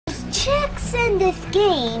chicks in this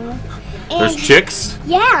game. There's chicks?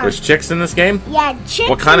 Yeah. There's chicks in this game? Yeah, chicks.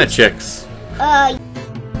 What kind of chicks?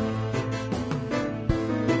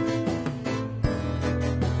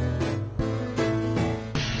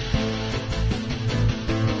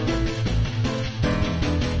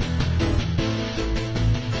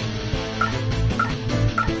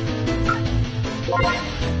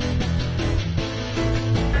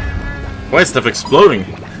 Why is stuff exploding?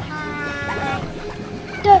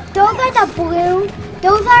 Those are the boom.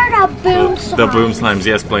 Those are the boom slimes. The boom slimes,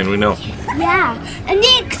 yes, Blaine, we know. Yeah, and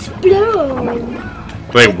they explode.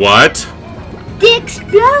 Wait, what? They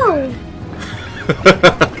explode.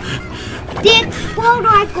 They explode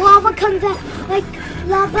like lava comes out, like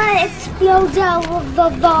lava explodes out of the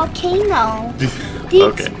volcano. They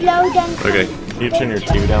Okay. explode and Okay, can you turn your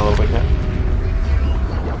TV down a little bit?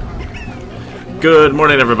 Good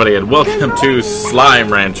morning, everybody, and welcome to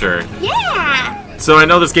Slime Rancher. Yeah. So I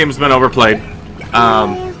know this game's been overplayed,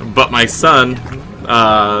 but my son,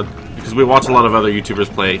 because we watch a lot of other YouTubers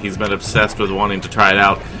play, he's been obsessed with wanting to try it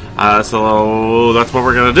out. So that's what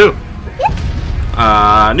we're gonna do.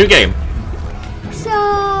 Yep. New game.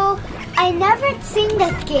 So I never seen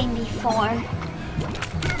this game before,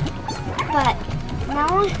 but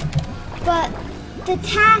now,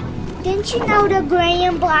 didn't you know the gray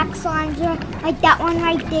and black slimes are like that one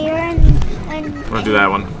right there and We're gonna do that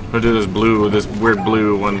one. We're gonna do this blue, this weird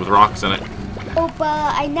blue one with rocks in it. Oh,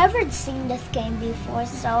 but I never seen this game before,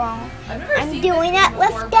 so I'm doing it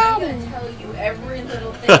with Daddy. Tell you every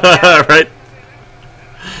little thing. Right?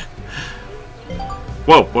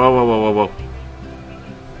 Whoa, whoa, whoa, whoa, whoa, whoa.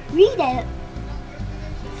 Read it.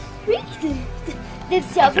 Read it.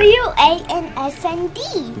 There's W-A-N-S-N-D.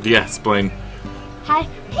 Yes, Blaine. Hi.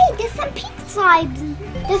 Hey, there's some pink slimes.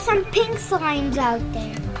 There's some pink slimes out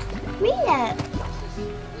there. Read it.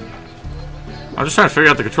 I'm just trying to figure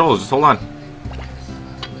out the controls. Just hold on.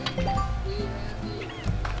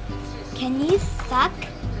 Can you suck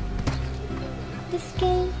this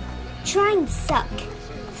game? Try and suck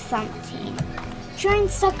something. Try and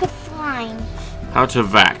suck a slime. How to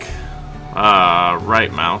vac.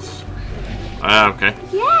 Right mouse. Okay.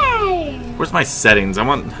 Yay! Where's my settings? I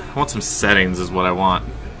want some settings is what I want.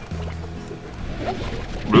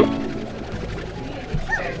 Bloop.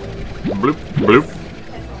 Bloop. Bloop.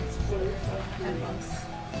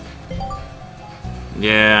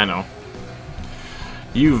 Yeah, I know.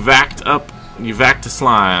 You vacked a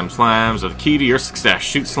slime. Slimes are the key to your success.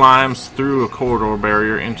 Shoot slimes through a corridor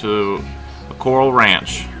barrier into a coral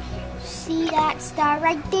ranch. See that star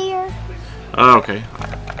right there? Oh, okay.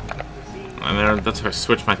 And there, that's how I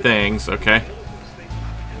switch my things. Okay.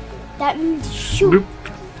 That means shoot.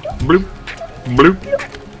 Bloop. Bloop. Bloop.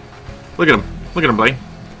 Look at him. Look at him, Blaine.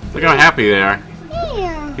 Look how happy they are.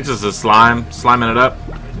 Yeah. He's just a slime, sliming it up.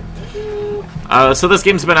 So this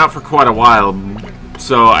game's been out for quite a while.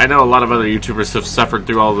 So I know a lot of other YouTubers have suffered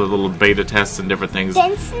through all the little beta tests and different things.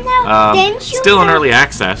 Still in early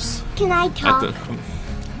access. Can I talk?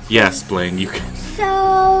 Yes, Blaine, you can.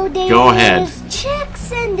 So there's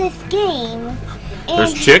chicks in this game.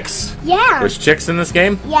 There's chicks? Yeah. There's chicks in this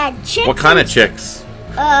game? Yeah, chicks. What kind of chicks?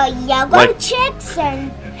 Yellow chicks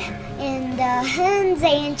and hens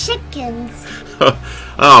and chickens.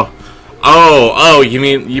 Oh, you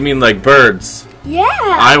mean like birds? Yeah.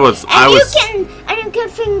 You can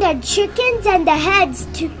bring the chickens and the hens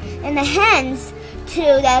to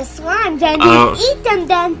the slimes and you eat them,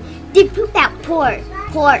 then they poop out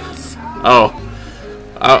ports.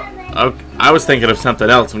 I was thinking of something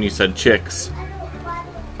else when you said chicks.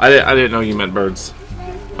 I didn't know you meant birds.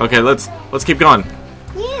 Okay, let's keep going.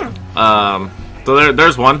 Yeah. So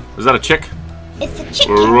there's one. Is that a chick? It's a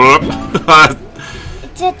chicken.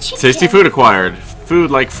 It's a chicken. Tasty food acquired. Food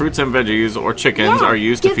like fruits and veggies or chickens are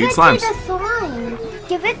used to feed slimes.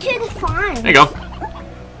 Give it to the slime. There you go.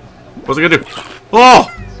 What's it gonna do? Oh!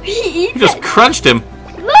 You just crunched him.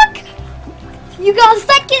 Look! You gotta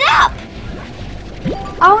suck it up.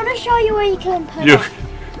 I want to show you where you can put it.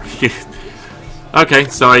 Okay,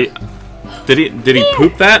 so did he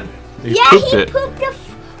poop that? He pooped it. Pooped a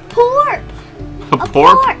port. A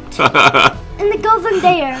port? And it goes in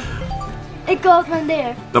there. It goes in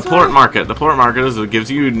there. The plort market. The plort market gives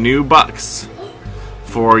you new bucks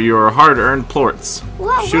for your hard-earned plorts.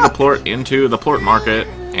 Whoa, Shoot a plort into the plort market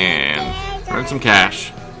and earn some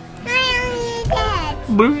cash.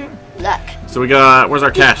 Look. So where's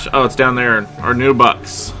our cash? Oh, it's down there. Our new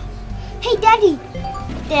bucks. Hey, Daddy.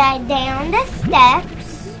 Down the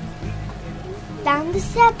steps. Down the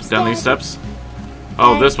steps. Down these steps?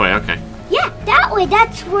 Oh, this way. Okay. Yeah, that way.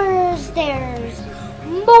 That's where there's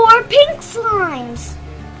more pink slimes.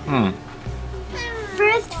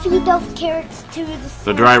 first feed those carrots to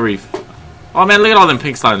the dry reef. Oh man, look at all them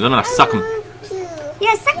pink slimes. I'm gonna suck them.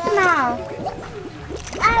 Yeah, suck them all.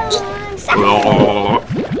 Suck them.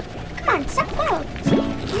 Come on, suck those.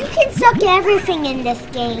 You can suck everything in this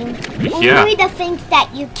game. Yeah. Only the things that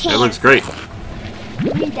you can't. It looks great.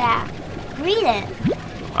 Read that. Read it.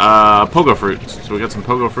 Pogo fruits. So we got some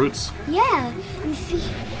pogo fruits. Yeah.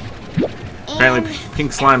 Apparently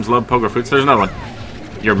pink slimes love pogo fruits. There's another one.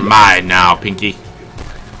 You're mine now, Pinky.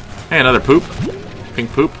 Hey, another poop.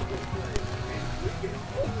 Pink poop.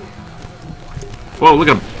 Whoa, look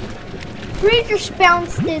at him. We just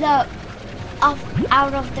bounced it up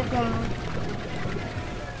out of the ground.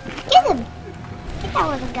 Get him. Get that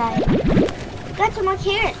little guy. Got some more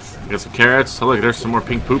carrots. Got some carrots. Oh, look, there's some more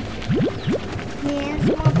pink poop. Yeah,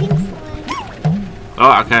 some more pink slime.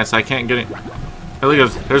 Oh, okay, so I can't get it. Hey,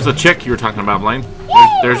 look, there's the chick you were talking about, Blaine.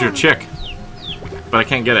 There's your chick. But I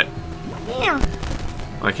can't get it. Yeah.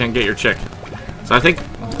 I can't get your chick. So I think...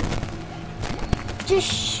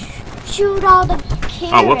 Just shoot all the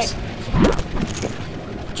carrots. Oh, whoops.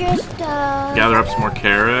 Just, gather up some more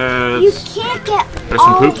carrots. You can't get There's all...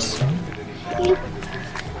 some poops.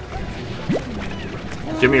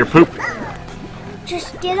 Give me your poop.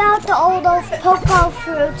 Just get out all those poco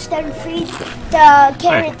fruits, then feed the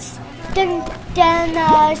carrots, then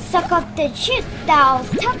suck up the shit that I was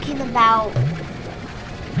talking about.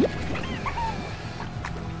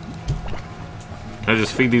 Can I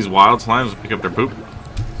just feed these wild slimes and pick up their poop?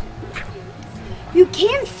 You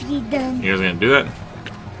can feed them. You guys gonna do that?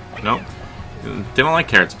 Nope. They don't like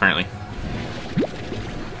carrots, apparently.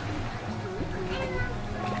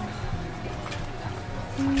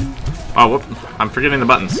 Oh, whoop. I'm forgetting the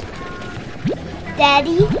buttons.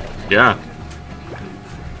 Daddy? Yeah.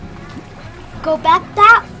 Go back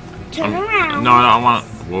that. Turn around. No, I don't want...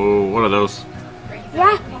 Whoa, what are those?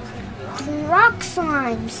 Rock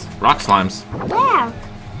slimes. Rock slimes. Yeah.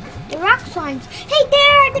 The rock slimes. Hey,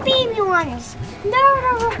 there are the baby ones.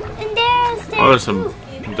 No, and there's their There's some...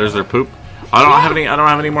 There's their poop. I don't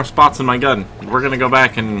have any more spots in my gun. We're gonna go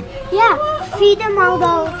back and... Yeah, feed them all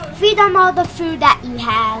the food that you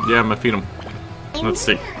have. Yeah, I'm gonna feed them. Let's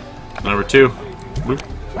see. Number 2. Bloop.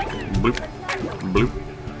 Bloop. Bloop.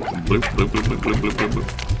 Bloop, bloop, bloop, bloop, bloop, bloop, bloop, bloop.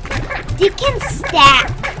 They can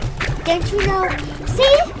stack. Don't you know?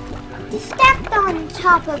 See? They stacked on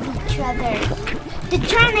top of each other. They're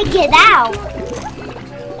trying to get out.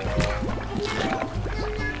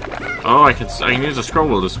 Oh, I can use a scroll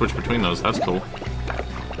wheel to switch between those. That's cool.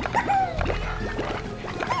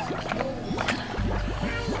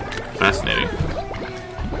 Fascinating.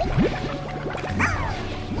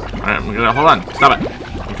 Alright, I'm gonna hold on. Stop it.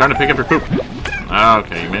 I'm trying to pick up your poop.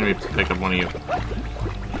 Okay, you made me pick up one of you.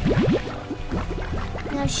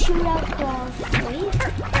 Now shoot out the three.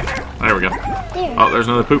 There we go. There. Oh, there's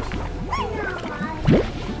another poop.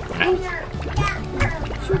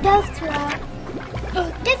 Shoot those two out. Oh,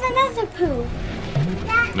 there's another poo.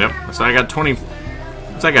 Yep. So I got 20.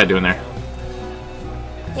 What's that guy doing there?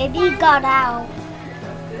 Maybe he got out.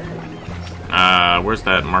 Where's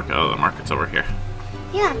that mark? Oh, the market's over here.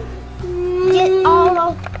 Yeah.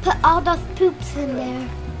 Put all those poops in there.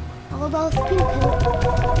 All those pink poops.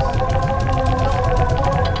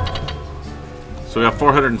 So we got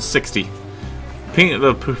 460.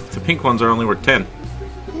 The pink ones are only worth 10.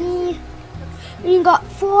 We got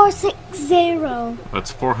 460.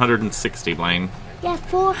 That's 460, Blaine. Yeah,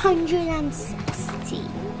 460.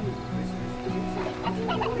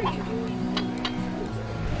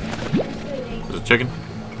 There's a chicken.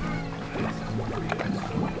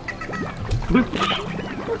 Bloop.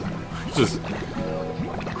 Just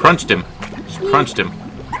crunched him. Just crunched him.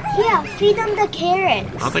 Yeah, feed them the carrots.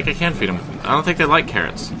 I don't think I can feed them. I don't think they like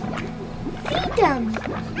carrots. Feed them.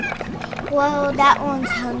 Well, that one's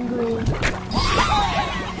hungry.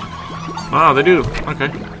 Oh, they do. Okay.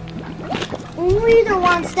 Only the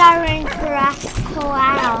ones that are in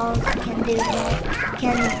corrals can do that.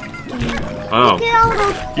 Oh. Look at all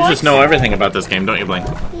those You just know everything about this game, don't you, Blaine?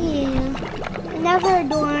 Yeah. I never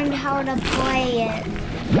learned how to play it.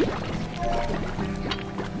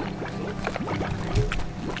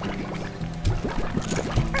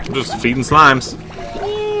 I'm just feeding slimes.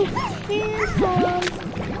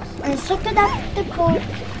 And sucking up the quartz.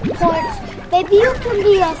 Maybe you can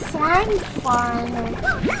be a slime farmer.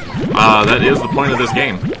 That is the point of this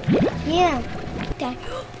game. Yeah. Okay.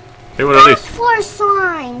 Hey, what are these? Phosphor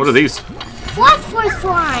slimes. What are these? Phosphor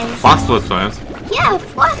slimes. Phosphorus slimes? Yeah,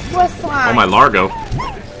 phosphor slimes. Oh, my Largo.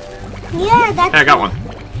 Yeah, that's... Hey, I got one.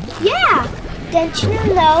 Yeah. Don't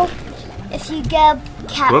you know if you get a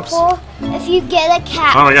cat Whoops. if you get a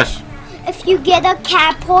cat... Oh my gosh. if you get a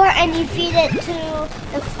cat paw and you feed it to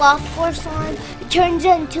the phosphor slime, it turns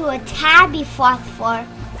into a tabby phosphor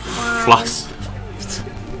slime. Floss.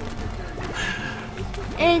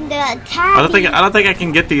 And the tabby. I don't think I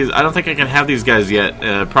can get these. I don't think I can have these guys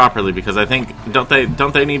yet properly because I think don't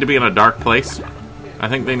they need to be in a dark place? I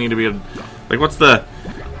think they need to be like what's the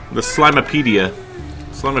Slimepedia?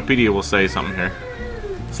 Slimepedia will say something here.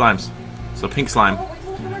 Slimes. So pink slime.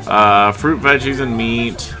 Fruit, veggies, and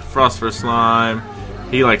meat. Phosphor slime.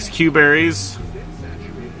 He likes Q-berries.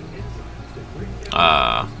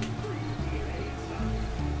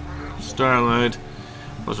 Starlight.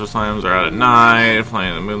 Phosphor slimes are out at night, flying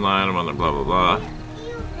in the moonlight, I'm on the blah blah blah.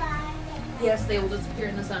 Yes, they will disappear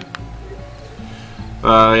in the sun.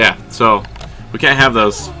 Yeah, so we can't have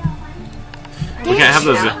those. We can't have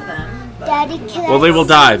those. Daddy, Well, they will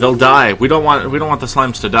die. They'll die. We don't want the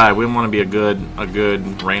slimes to die. We want to be a good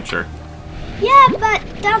rancher. Yeah, but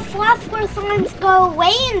the phosphor slimes go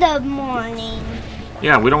away in the morning.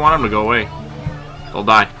 Yeah, we don't want them to go away. They'll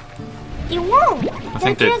die. You won't.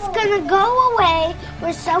 They're just gonna go away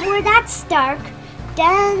or somewhere that's dark,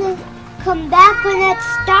 then come back when it's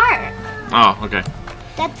dark. Oh, okay.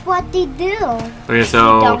 That's what they do. Okay,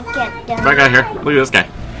 so Don't get them. back out here. Look at this guy.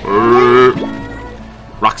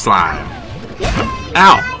 Rock slime.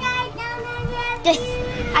 Ow. The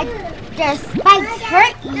spikes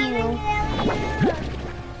hurt you,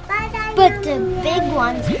 but the big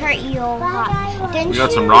ones hurt you a lot. We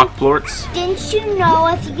got some rock plorts. Didn't you know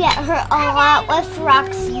if you get hurt a lot with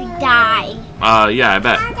rocks, you die? Yeah, I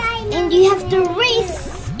bet. And you have to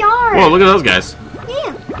restart. Whoa, look at those guys.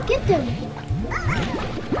 Yeah, get them.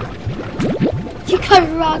 You got a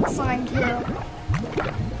rock slime too.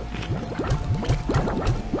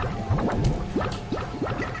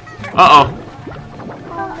 Uh-oh.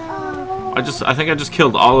 I think I just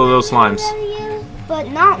killed all of those slimes. But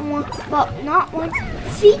not one.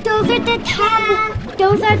 See, those are the tab.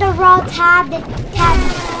 Those are the raw tab.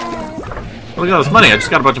 Look at all this money. I just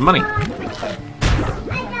got a bunch of money.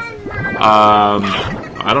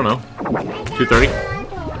 I don't know. 230.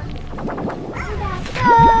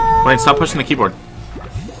 Wait, stop pushing the keyboard.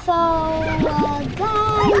 So,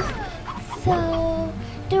 guys. So,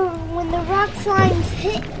 when the rock slimes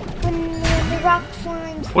hit, when the rock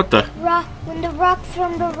slimes. What the? When the rocks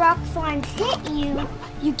from the rock slimes hit you,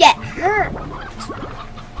 you get hurt.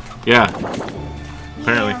 Yeah.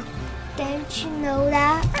 Apparently. Yeah. Didn't you know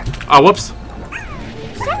that? Oh, whoops.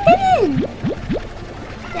 Step it in.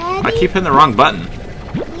 Daddy? I keep hitting the wrong button.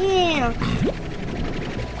 Yeah.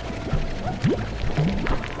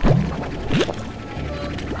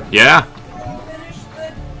 Yeah.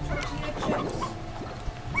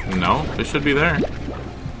 No, they should be there.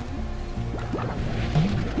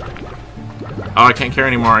 Oh, I can't carry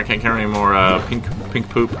anymore. I can't carry any more pink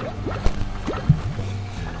poop.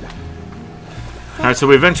 All right, so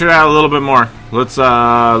we ventured out a little bit more. Let's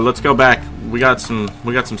go back. We got some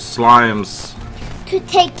slimes To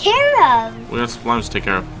take care of. We got some slimes to take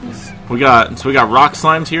care of. We got rock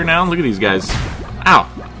slimes here now. Look at these guys. Ow.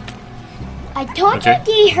 I told you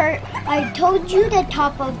they hurt. I told you the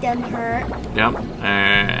top of them hurt. Yep.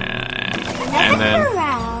 And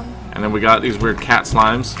then we got these weird cat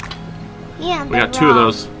slimes. Yeah, we got two of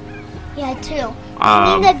those. Yeah, two.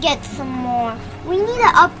 We need to get some more. We need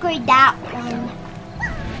to upgrade that one.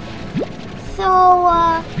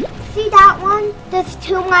 So, see that one? There's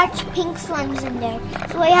too much pink slimes in there.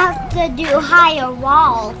 So we have to do higher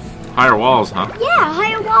walls. Higher walls, huh? Yeah,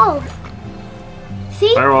 higher walls.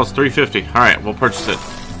 See? Higher walls 350. Alright, we'll purchase it.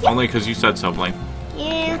 Yep. Only because you said so, Blaine.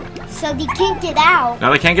 Yeah, so they can't get out.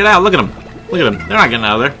 Now they can't get out. Look at them. Look at them. They're not getting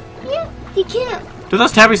out of there. Yeah, they can't. Do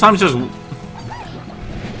those tabby slimes just...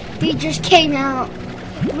 They just came out.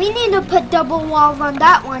 We need to put double walls on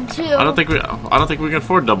that one too. I don't think we can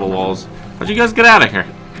afford double walls. How'd you guys get out of here?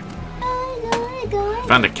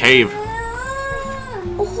 Found a cave.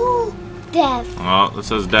 Oh, death. Oh, it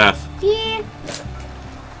says death. Yeah.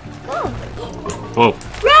 Go. Whoa.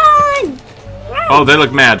 Run! Run! Oh, they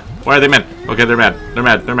look mad. Why are they mad? Okay, they're mad. They're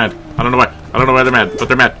mad. They're mad. I don't know why. I don't know why they're mad, but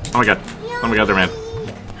they're mad. Oh my god. Oh my god, they're mad.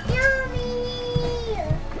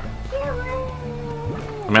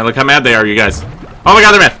 Man, look how mad they are, you guys. Oh my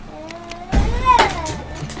god, they're mad.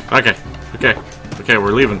 Okay. Okay. Okay,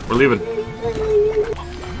 we're leaving. We're leaving.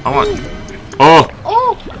 I want... Oh!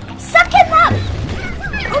 Oh! Suck him up!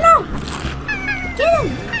 Oh no! Get him!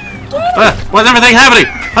 Get him! What's everything happening?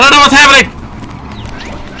 I don't know what's happening!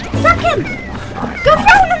 Suck him! Go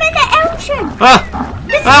throw him in the ocean!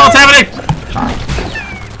 What's happening?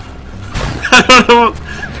 I don't know.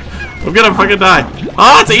 I'm gonna fucking die.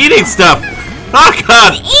 Oh, it's eating stuff! Oh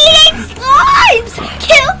god! It's eating slimes!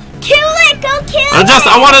 Kill it! Go kill it!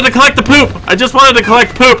 I wanted to collect the poop! I just wanted to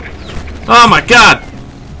collect poop! Oh my god!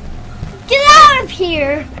 Get out of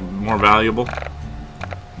here! More valuable?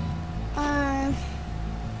 I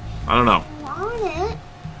don't know. Want it?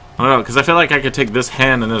 I don't know, because I feel like I could take this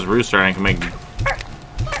hen and this rooster and I can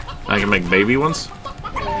make baby ones.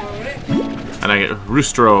 And I get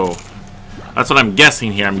roostero. That's what I'm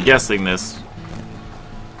guessing here. I'm guessing this.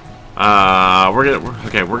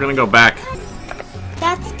 We're gonna go back.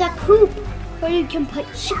 That's the coop where you can put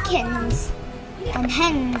chickens and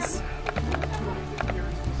hens.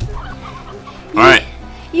 Alright.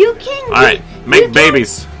 You can. Alright. Make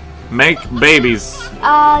babies. Make babies.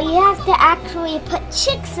 You have to actually put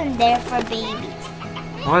chicks in there for babies.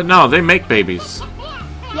 What? No, they make babies.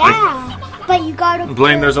 Yeah, but you gotta.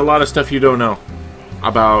 Blaine, there's a lot of stuff you don't know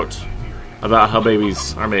about how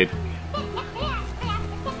babies are made.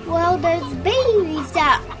 Well, there's babies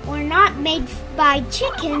that were not made by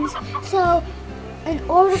chickens, so in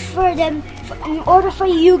order for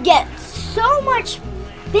you to get so much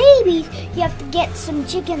babies, you have to get some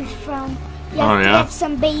chickens from. You have to get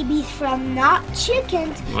some babies from not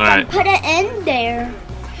chickens and put it in there.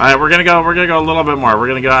 All right, we're gonna go a little bit more. We're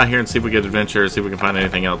gonna go out here and see if we get adventure, see if we can find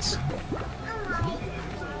anything else.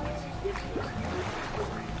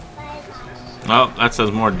 Oh, that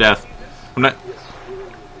says more death. I'm not.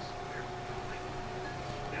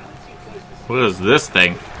 What is this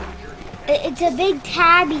thing? It's a big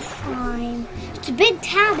tabby slime. It's a big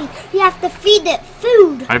tabby. You have to feed it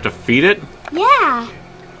food. I have to feed it? Yeah.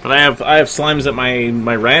 But I have slimes at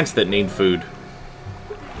my ranch that need food.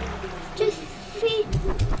 Just feed.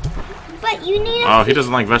 But you need. Oh, he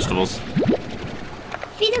doesn't like vegetables.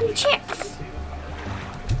 Feed him chicks.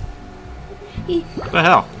 What the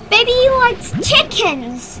hell? Baby, he likes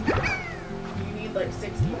chickens. You need like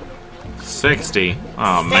 60. 60.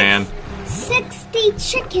 Oh man. 60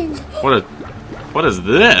 chickens. What is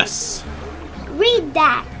this? Read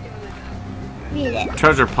that. Read it.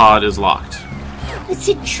 Treasure pod is locked. It's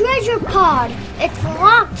a treasure pod. It's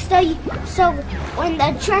locked, so when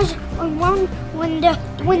the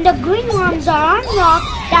green ones are unlocked,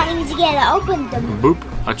 that means you gotta open them. Boop.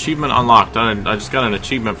 Achievement unlocked. I just got an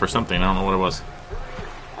achievement for something. I don't know what it was.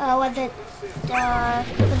 Was it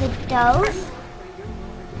those?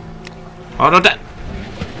 Oh no, dead.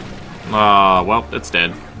 Well, it's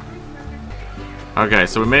dead. Okay,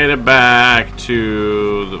 so we made it back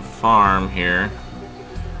to the farm here.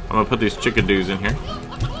 I'm gonna put these chickadoos in here.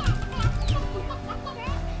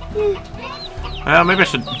 Well, maybe I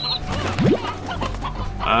should.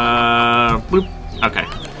 Bloop. Okay.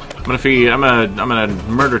 I'm gonna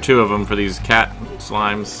murder 2 of them for these cat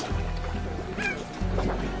slimes.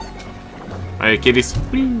 Hey, kitties.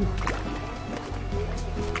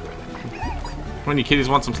 When you kitties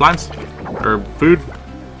want some slimes or food?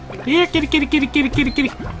 Yeah, kitty, kitty, kitty, kitty, kitty,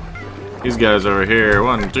 kitty. These guys over here.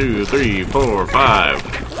 1, 2, 3, 4, 5.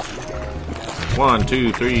 1,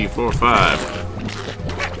 2, 3, 4, 5.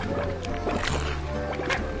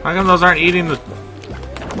 How come those aren't eating the...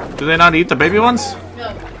 Do they not eat the baby ones?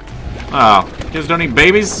 No. Oh, kids don't eat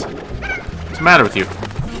babies? What's the matter with you?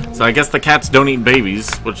 So I guess the cats don't eat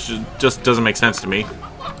babies, which just doesn't make sense to me.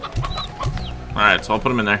 Alright, so I'll put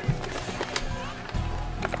them in there.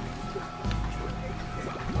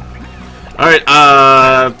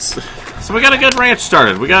 Alright, so we got a good ranch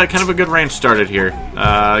started. We got kind of a good ranch started here.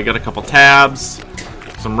 I got a couple tabs,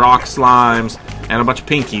 some rock slimes, and a bunch of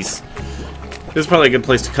pinkies. This is probably a good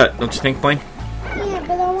place to cut, don't you think, Blaine? Yeah,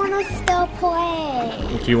 but I want to still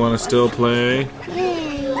play. You want to still play? Yeah.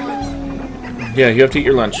 Yeah, you have to eat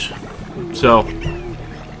your lunch. So.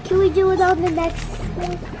 Can we do it on the next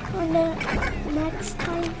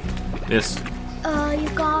time? Yes. You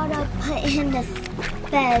gotta put in the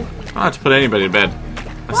bed. I don't have to put anybody to bed.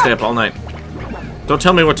 I stay up all night. Don't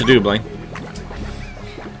tell me what to do, Blaine.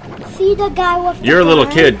 See the guy with the You're a little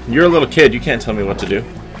kid. You're a little kid. You can't tell me what to do.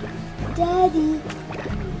 Daddy.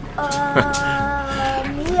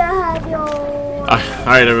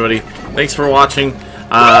 Alright, everybody. Thanks for watching.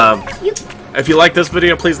 If you like this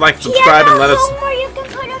video, please like, subscribe, and let us... Where you can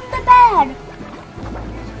put in the bed.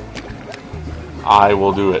 I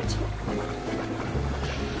will do it.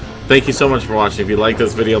 Thank you so much for watching. If you like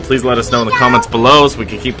this video, please let us know in the comments below so we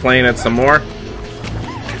can keep playing it some more.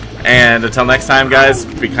 And until next time, guys,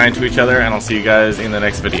 be kind to each other, and I'll see you guys in the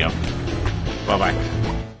next video. Bye-bye.